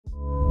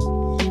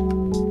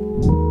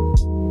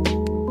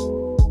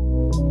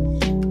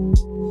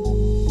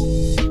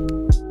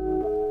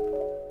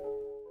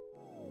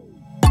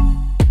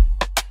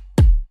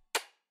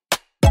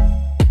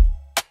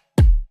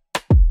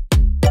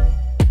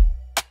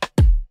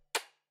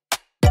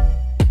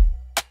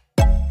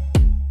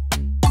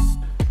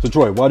So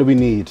Troy, why do we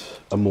need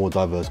a more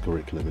diverse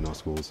curriculum in our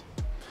schools?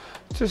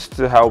 Just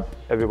to help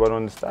everyone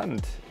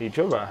understand each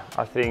other.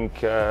 I think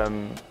the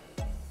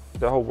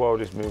whole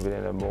world is moving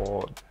in a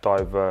more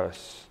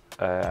diverse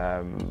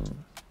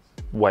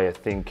way of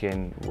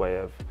thinking, way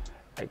of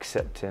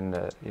accepting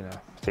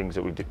things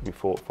that we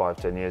thought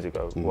 5-10 years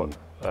ago what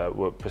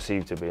were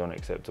perceived to be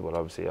unacceptable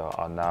obviously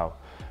are now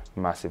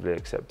massively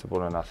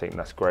acceptable, and I think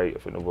that's great. I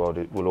think the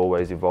world will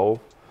always evolve,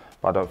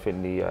 but I don't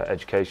think the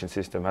education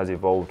system has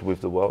evolved with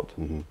the world.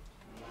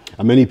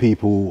 And many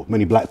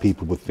black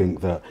people would think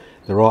that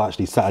there are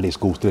actually Saturday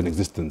schools still in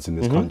existence in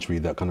this country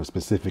that kind of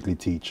specifically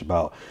teach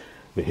about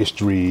the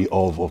history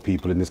of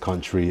people in this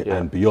country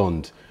and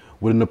beyond.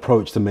 Would an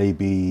approach to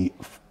maybe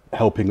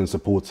helping and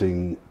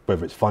supporting,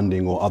 whether it's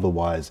funding or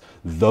otherwise,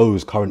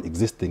 those current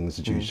existing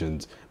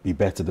institutions be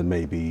better than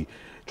maybe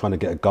trying to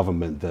get a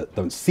government that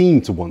don't seem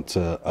to want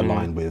to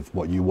align with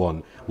what you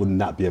want? Wouldn't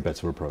that be a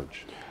better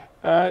approach?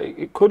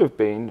 It could have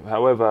been.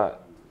 However,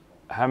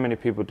 how many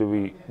people do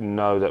we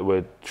know that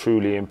we're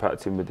truly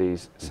impacting with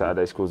these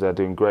Saturday schools? They're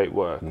doing great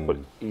work, but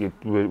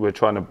we're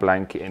trying to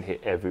blanket and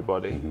hit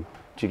everybody. Do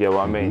you get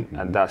what I mean?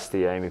 And that's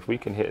the aim. If we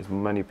can hit as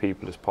many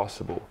people as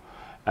possible,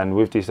 and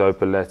with this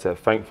open letter,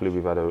 thankfully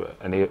we've had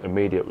an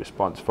immediate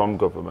response from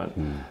government.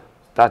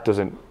 That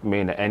doesn't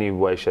mean in any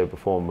way, shape or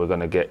form we're going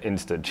to get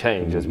instant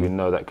change, as we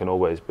know that can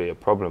always be a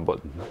problem,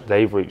 but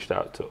they've reached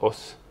out to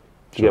us.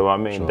 Do you get what I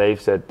mean? They've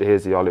said,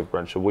 here's the olive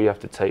branch, so we have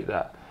to take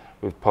that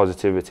with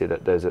positivity,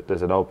 that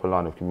there's an open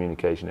line of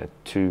communication there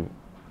to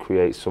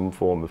create some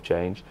form of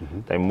change.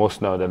 They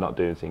must know they're not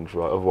doing things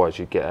right, otherwise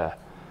you get a,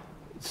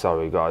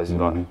 sorry guys,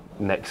 like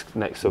next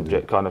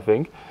subject kind of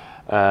thing.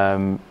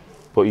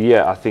 But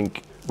yeah, I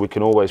think we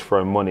can always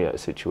throw money at a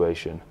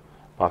situation,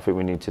 but I think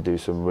we need to do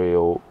some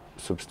real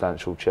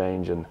substantial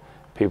change, and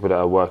people that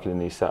are working in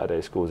these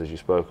Saturday schools, as you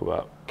spoke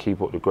about,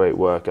 keep up the great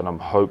work, and I'm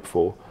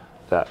hopeful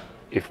that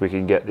if we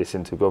can get this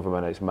into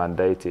government, it's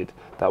mandated,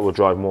 that will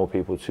drive more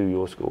people to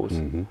your schools,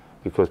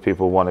 because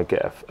people want to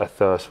get a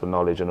thirst for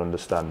knowledge and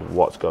understand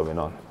what's going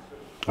on.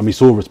 And we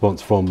saw a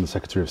response from the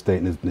Secretary of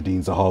State,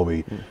 Nadine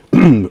Zahawi,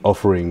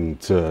 offering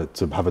to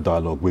have a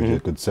dialogue with your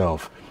good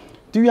self.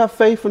 Do you have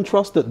faith and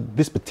trust that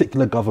this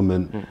particular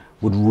government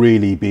would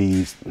really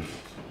be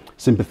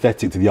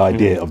sympathetic to the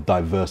idea of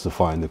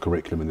diversifying the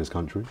curriculum in this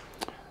country?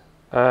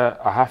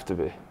 I have to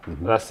be.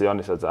 That's the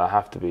honest answer. I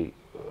have to be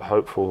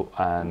hopeful,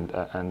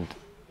 and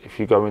if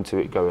you go into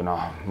it going,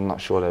 oh, I'm not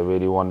sure they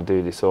really want to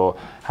do this, or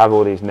have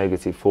all these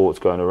negative thoughts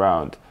going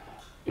around,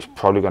 it's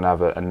probably going to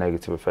have a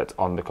negative effect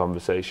on the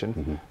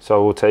conversation.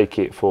 So we'll take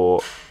it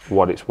for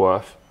what it's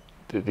worth,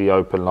 the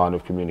open line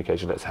of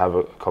communication. Let's have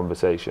a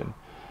conversation.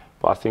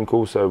 But I think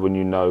also when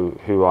you know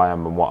who I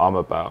am and what I'm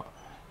about,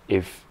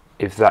 if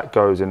that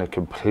goes in a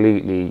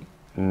completely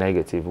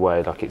negative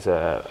way, like it's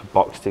a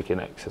box ticking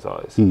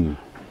exercise,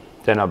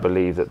 then I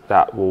believe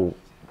that will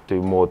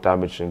do more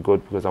damage than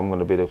good, because I'm going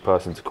to be the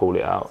person to call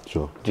it out.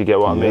 Do you get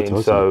what I mean?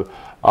 Totally. So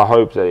I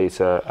hope that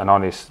it's an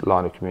honest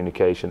line of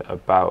communication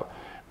about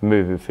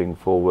moving things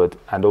forward,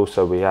 and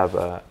also we have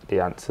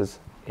the answers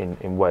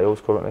in Wales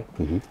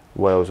currently.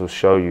 Wales will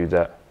show you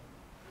that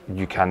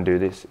you can do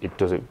this. It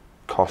doesn't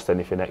cost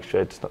anything extra.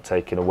 It's not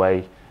taken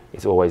away.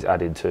 It's always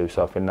added to.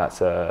 So I think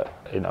that's a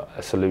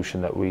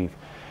solution that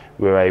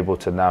we're able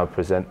to now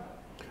present.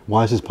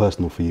 Why is this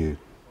personal for you?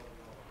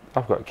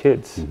 I've got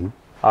kids.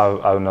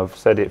 I've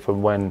said it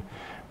from when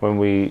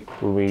we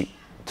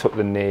took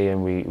the knee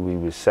and we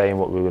were saying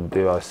what we were going to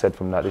do. I said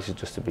from that, this is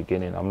just the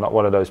beginning. I'm not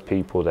one of those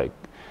people that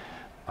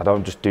I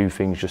don't just do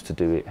things just to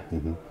do it.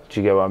 Do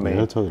you get what I mean?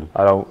 Yeah, totally.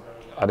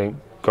 I didn't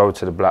go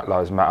to the Black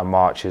Lives Matter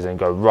marches and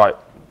go, right,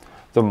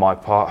 done my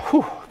part.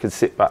 Whew, I can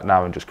sit back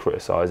now and just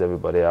criticise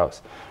everybody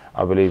else.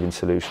 I believe in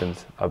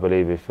solutions. I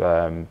believe if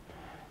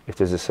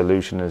there's a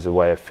solution, there's a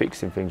way of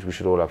fixing things, we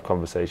should all have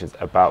conversations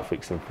about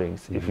fixing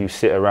things. If you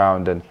sit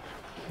around and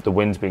the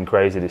wind's been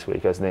crazy this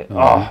week, hasn't it?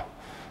 Oh,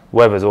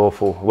 weather's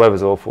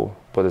awful,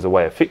 but there's a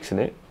way of fixing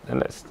it, then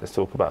let's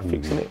talk about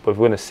fixing it. But if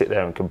we're going to sit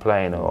there and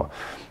complain, or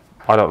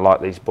I don't like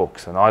these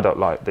books, and I don't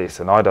like this,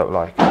 and I don't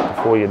like it,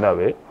 before you know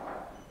it,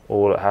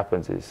 all that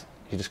happens is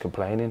you're just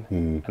complaining,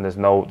 and there's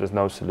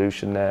no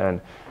solution there. And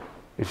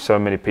if so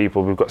many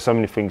people, we've got so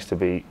many things to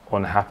be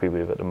unhappy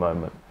with at the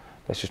moment,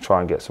 let's just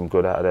try and get some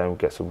good out of there and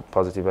get some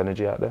positive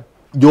energy out there.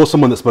 You're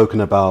someone that's spoken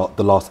about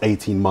the last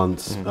 18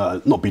 months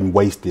not being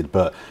wasted,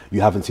 but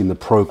you haven't seen the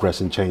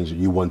progress and change that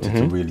you wanted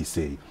to really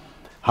see.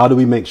 How do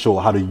you make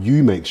sure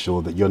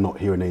that you're not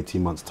here in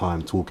 18 months'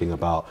 time talking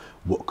about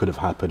what could have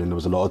happened, and there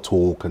was a lot of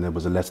talk and there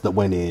was a letter that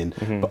went in,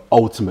 but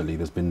ultimately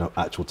there's been no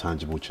actual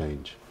tangible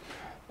change?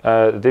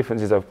 The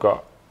difference is I've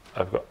got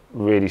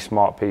really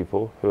smart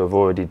people who have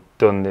already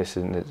done this,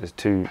 and there's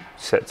 2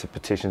 sets of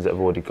petitions that have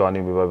already gone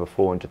in with over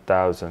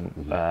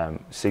 400,000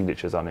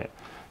 signatures on it.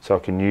 So I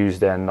can use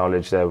their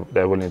knowledge, they're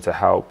willing to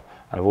help,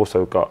 and I've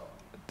also got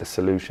the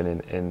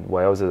solution in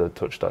Wales, as I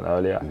touched on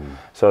earlier.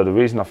 So the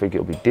reason I think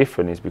it'll be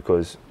different is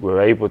because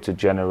we're able to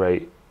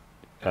generate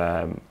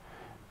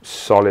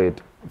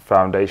solid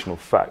foundational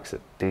facts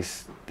that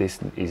this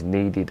is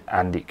needed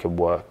and it can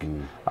work.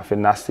 I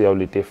think that's the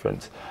only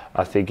difference.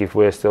 I think if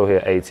we're still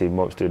here 18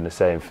 months doing the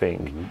same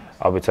thing,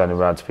 I'll be turning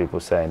around to people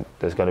saying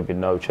there's going to be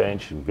no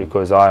change,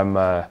 because I'm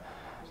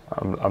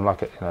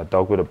like a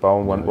dog with a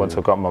bone. Once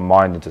I've got my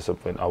mind into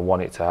something, I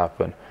want it to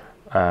happen.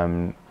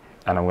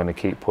 And I'm going to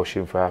keep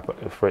pushing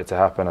for it to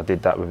happen. I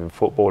did that within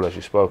football, as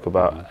you spoke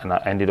about, and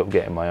I ended up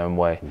getting my own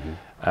way.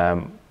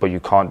 But you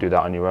can't do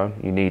that on your own.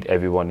 You need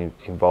everyone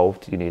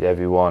involved. You need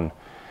everyone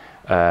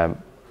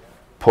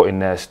putting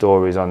their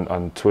stories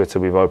on Twitter.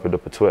 We've opened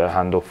up a Twitter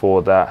handle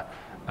for that.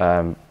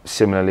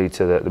 Similarly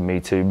to the Me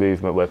Too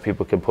movement, where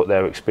people can put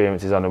their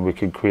experiences on and we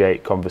can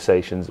create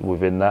conversations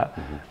within that.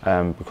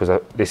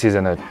 Because this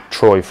isn't a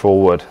Troy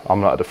forward.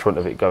 I'm not at the front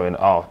of it going,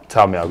 oh,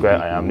 tell me how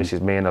great I am. This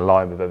is me in a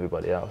line with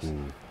everybody else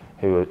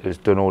who has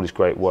done all this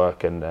great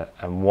work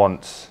and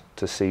wants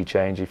to see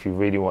change. If you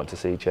really want to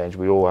see change,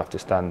 we all have to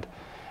stand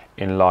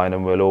in line,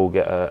 and we'll all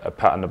get a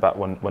pat on the back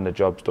when the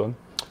job's done.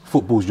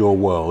 Football's your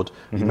world.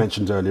 You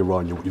mentioned earlier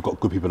on you've got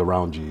good people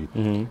around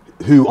you.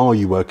 Who are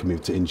you working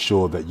with to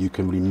ensure that you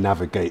can really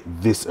navigate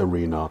this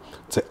arena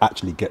to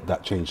actually get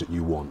that change that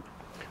you want?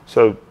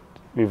 So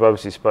we've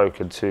obviously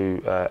spoken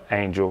to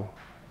Angel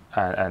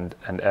and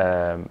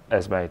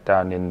Esme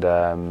down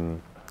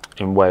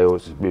in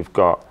Wales. We've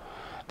got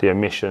the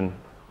Emission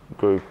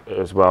group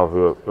as well,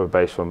 who are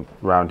based from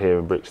around here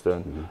in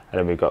Brixton, and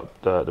then we've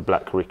got the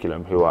Black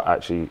Curriculum, who are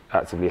actually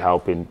actively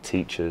helping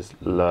teachers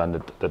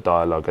learn the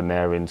dialogue, and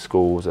they're in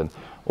schools and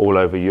all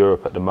over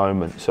Europe at the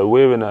moment. So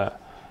we're in a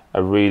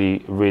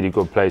really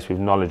good place with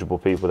knowledgeable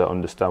people that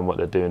understand what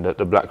they're doing.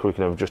 The Black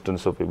Curriculum have just done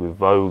something with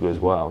Vogue as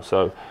well,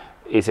 so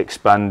it's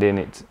expanding,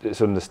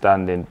 it's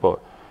understanding, but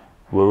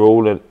we're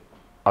all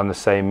on the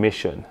same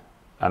mission.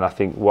 And I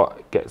think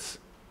what gets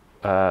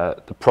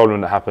the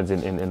problem that happens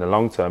in the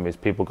long term is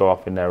people go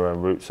off in their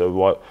own route. So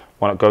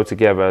why not go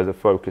together as a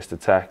focused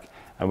attack,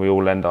 and we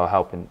all lend our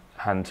helping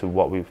hand to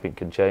what we think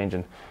can change,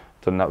 and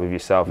done that with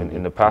yourself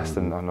in the past,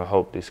 and I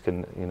hope this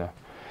can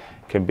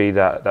be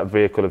that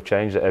vehicle of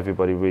change that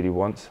everybody really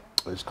wants.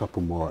 There's a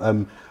couple more.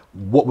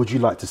 What would you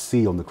like to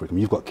see on the curriculum?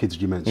 You've got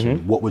kids, you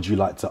mentioned. What would you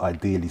like to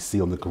ideally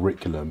see on the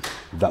curriculum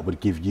that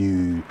would give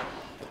you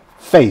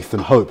faith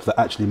and hope that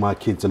actually my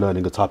kids are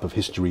learning a type of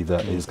history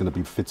that is going to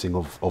be fitting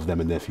of them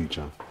in their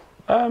future?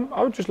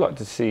 I would just like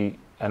to see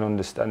an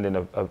understanding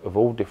of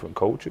all different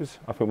cultures.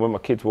 I think when my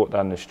kids walk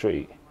down the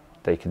street,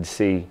 they can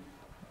see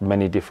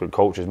many different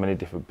cultures, many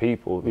different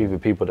people, even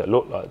people that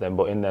look like them,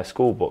 but in their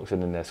school books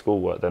and in their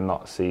schoolwork, they're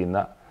not seeing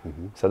that.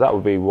 So that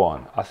would be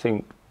one. I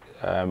think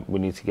we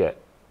need to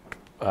get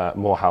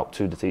more help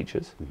to the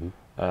teachers.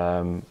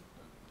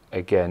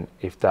 Again,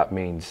 if that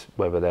means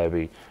whether they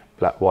be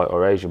Black, white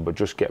or Asian, but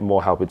just get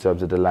more help in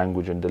terms of the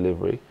language and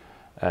delivery,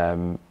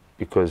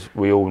 because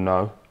we all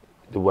know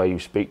the way you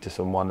speak to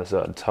someone, a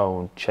certain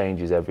tone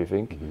changes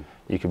everything.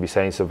 You can be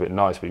saying something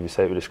nice, but if you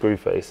say it with a screw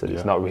face, then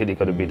it's not really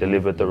going to be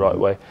delivered the right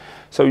way.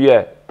 So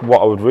yeah,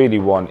 what I would really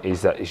want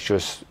is that it's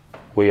just,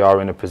 we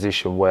are in a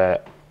position where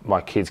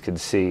my kids can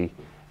see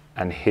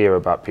and hear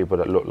about people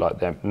that look like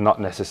them, not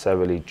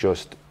necessarily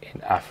just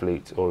in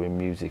athletes or in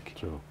music.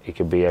 It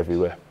can be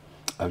everywhere.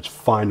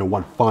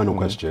 One final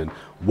question.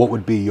 What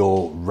would be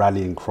your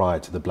rallying cry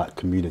to the Black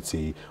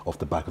community off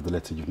the back of the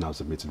letter you've now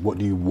submitted? What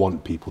do you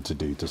want people to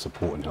do to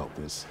support and help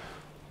this?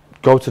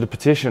 Go to the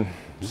petition,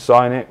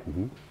 sign it,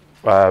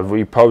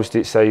 repost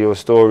it, say your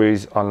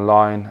stories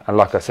online. And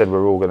like I said,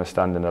 we're all going to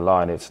stand in a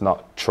line. It's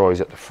not Troy's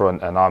at the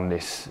front and I'm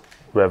this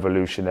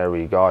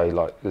revolutionary guy.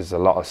 Like, there's a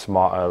lot of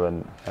smarter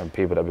and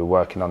people that have been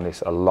working on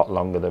this a lot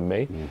longer than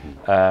me.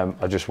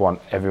 I just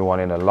want everyone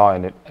in a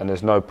line, and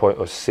there's no point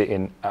of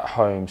sitting at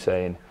home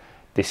saying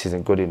this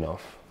isn't good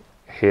enough.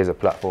 Here's a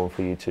platform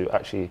for you to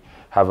actually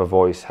have a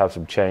voice, have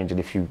some change, and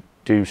if you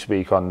do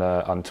speak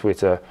on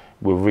Twitter,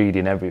 we're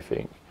reading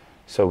everything,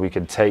 so we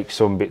can take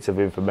some bits of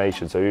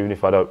information. So even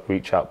if I don't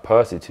reach out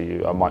personally to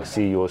you, I might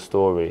see your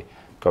story,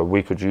 go,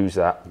 we could use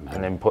that,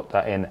 and then put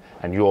that in,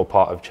 and you're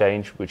part of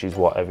change, which is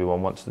what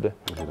everyone wants to do.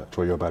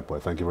 Troy, you're a bad boy.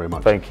 Thank you very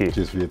much. Thank you.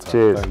 Cheers for your time.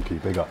 Cheers. Thank you.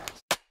 Big up.